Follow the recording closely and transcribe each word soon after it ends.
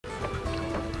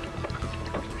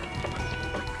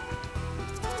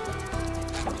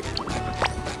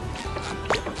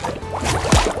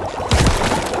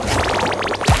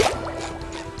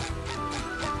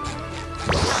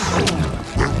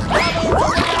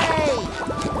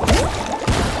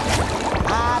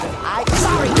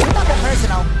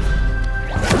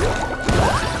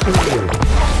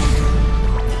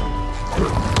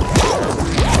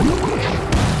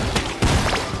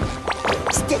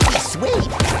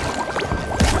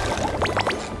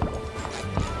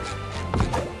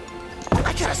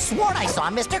saw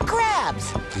Mr.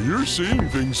 Krabs. You're seeing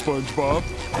things, SpongeBob.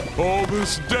 All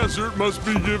this desert must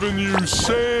be giving you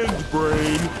sand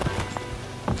brain.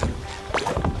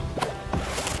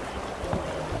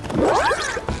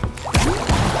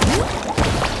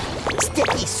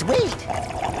 Sticky sweet.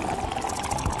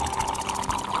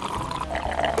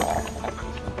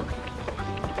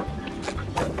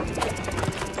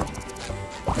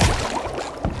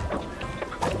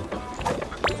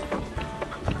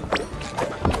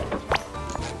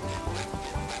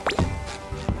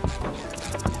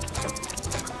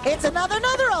 It's another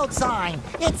old sign.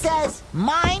 It says,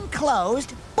 mine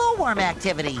closed, bullworm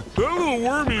activity. That little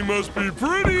wormy must be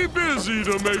pretty busy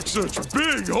to make such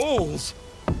big holes.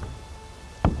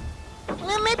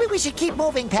 Well, maybe we should keep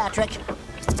moving, Patrick.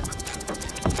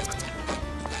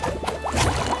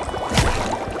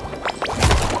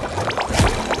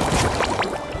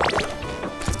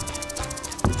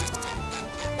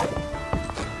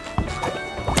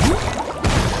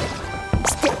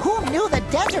 Who knew the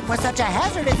desert was such a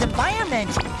hazardous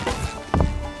environment?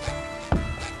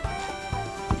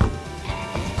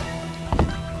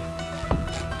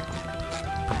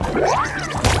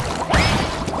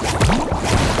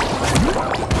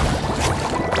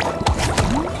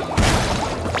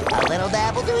 A little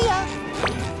dab will do ya.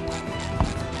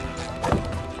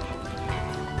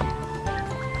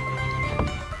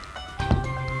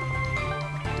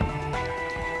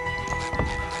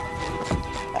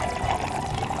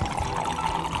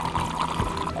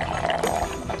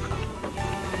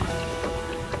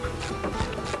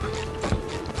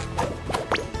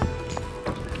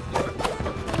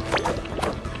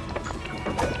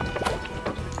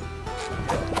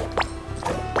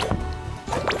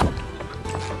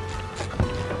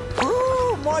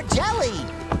 More jelly!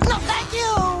 No, thank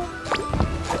you!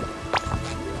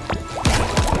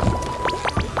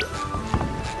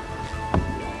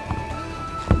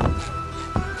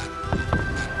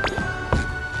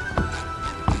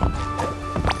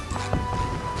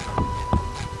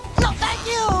 No, thank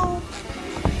you!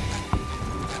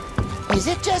 Is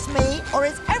it just me, or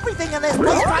is everything in this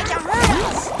place trying to hurt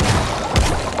us?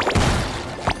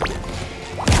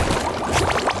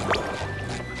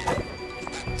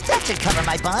 That should cover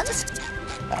my buns.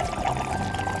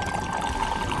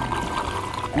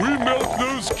 We milked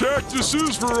those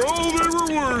cactuses for all they were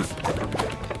worth.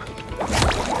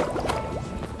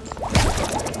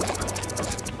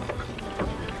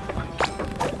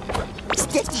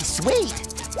 Sticky sweet.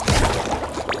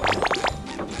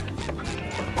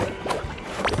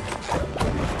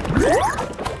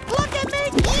 Look at me!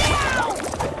 Yow!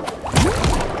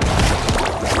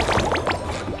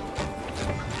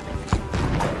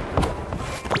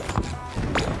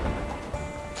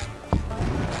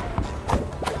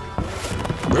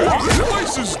 This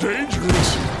place is dangerous.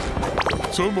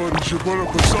 Somebody should put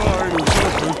up a sign or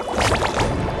something.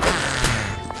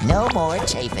 No more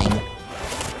chafing.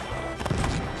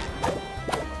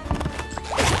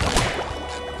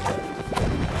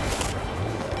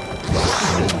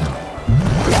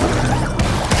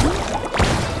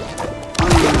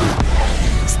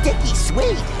 Sticky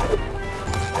sweet.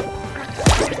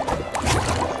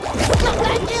 No,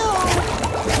 thank you.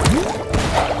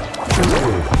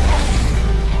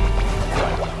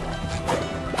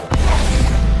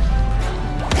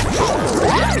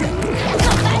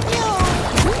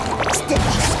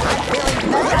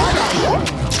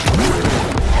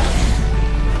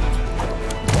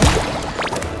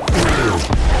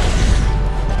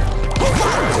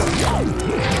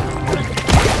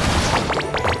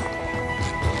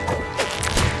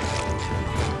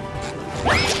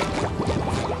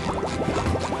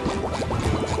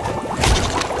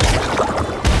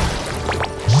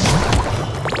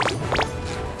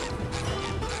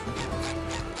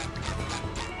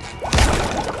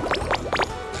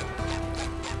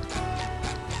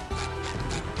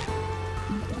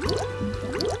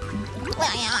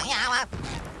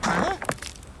 Huh?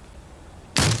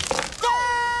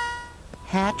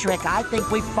 Patrick, I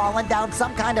think we've fallen down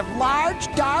some kind of large,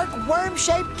 dark,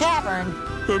 worm-shaped cavern.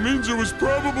 That means it was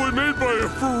probably made by a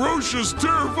ferocious,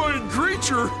 terrifying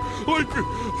creature, like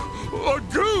a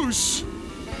goose.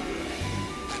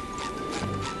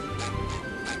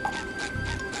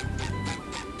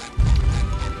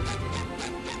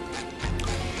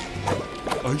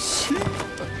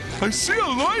 I see a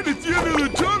light at the end of the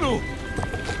tunnel.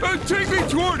 Take me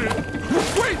toward it.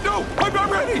 Wait, no, I'm not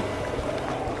ready.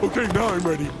 Okay, now I'm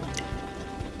ready.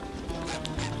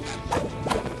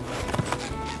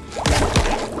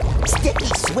 Sticky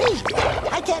sweet.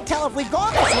 I can't tell if we've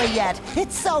gone this way yet.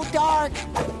 It's so dark.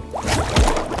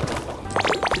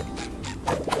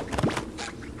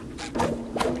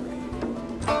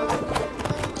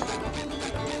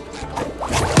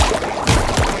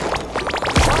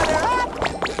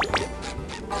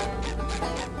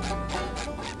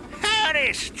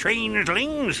 Hey,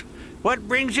 strangelings! What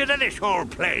brings you to this whole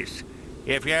place?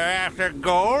 If you're after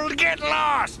gold, get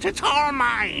lost. It's all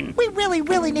mine. We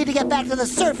really need to get back to the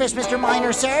surface, Mr.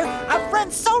 Miner, sir. Our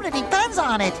friend's soda depends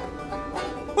on it.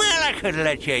 Well, I could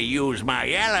let you use my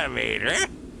elevator.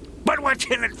 But what's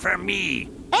in it for me?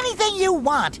 Anything you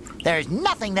want. There's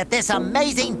nothing that this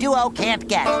amazing duo can't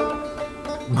get.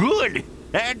 Good.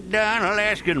 That darn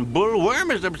Alaskan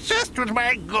bullworm is obsessed with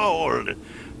my gold.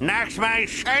 Knocks my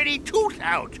shiny tooth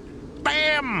out.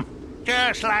 Bam!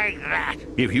 Just like that.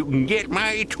 If you can get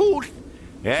my tooth,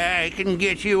 I can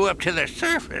get you up to the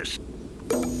surface.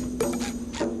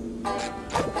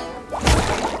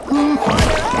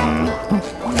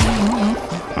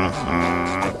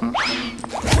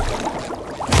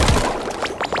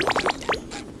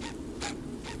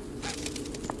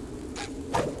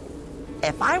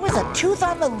 If I was a tooth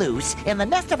on the loose in the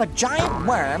nest of a giant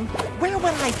worm, where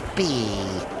would I be?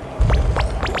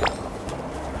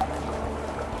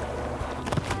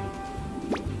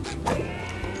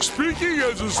 Speaking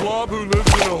as a slob who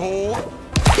lives in a hole,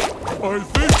 I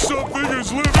think something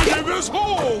is living in this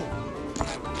hole!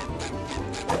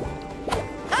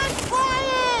 I'm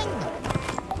flying!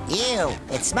 Ew,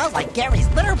 it smells like Gary's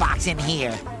litter box in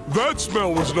here. That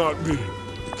smell was not me.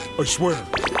 I swear.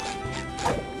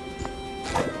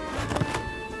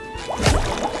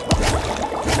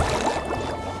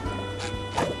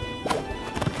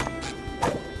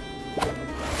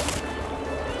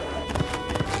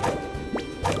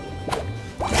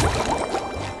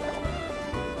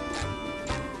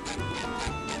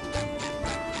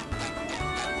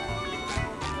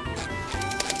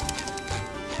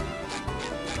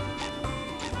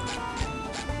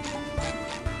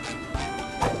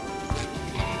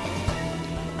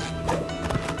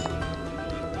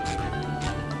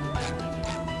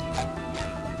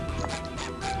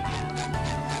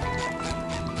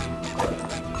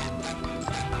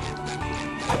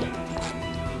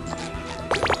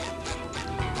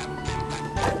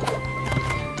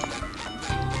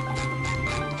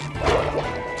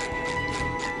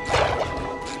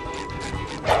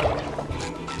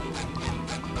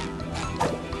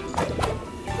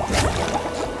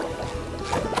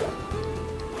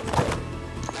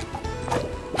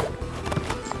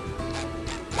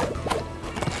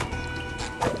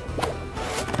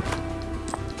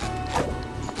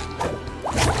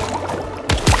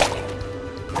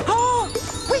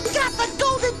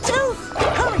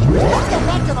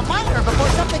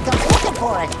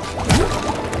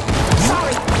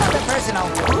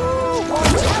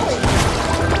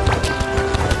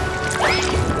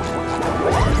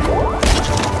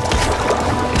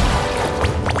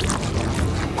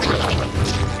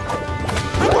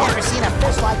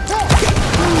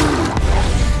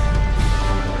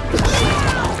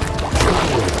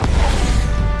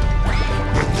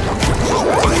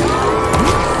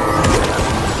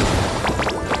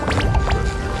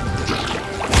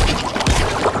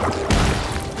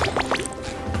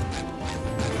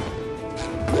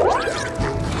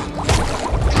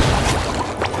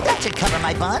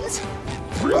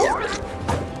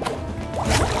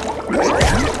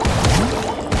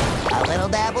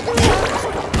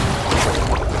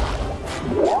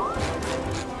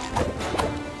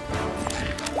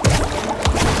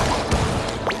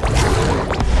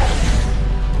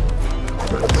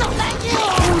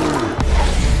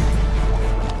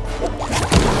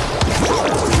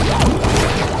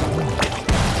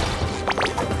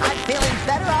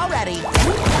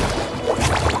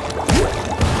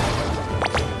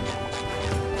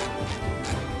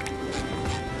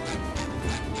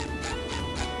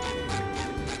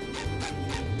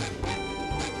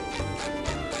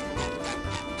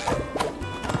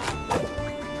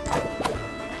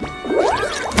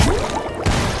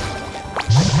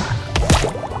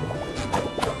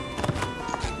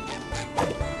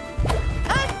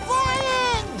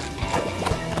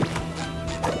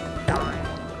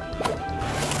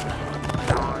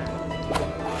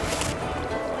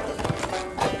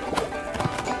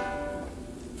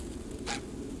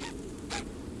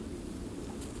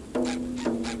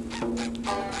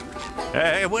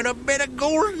 With a bit of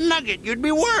gold nugget, you'd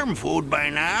be worm food by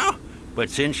now. But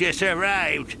since you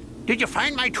survived, did you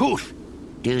find my tooth?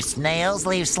 Do snails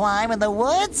leave slime in the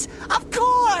woods? Of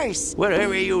course!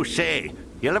 Whatever you say.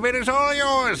 The elevator's all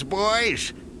yours,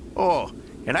 boys. Oh,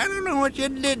 and I don't know what you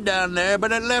did down there,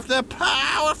 but it left a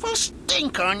powerful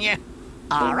stink on you.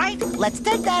 All right, let's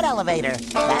take that elevator.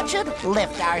 That should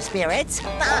lift our spirits.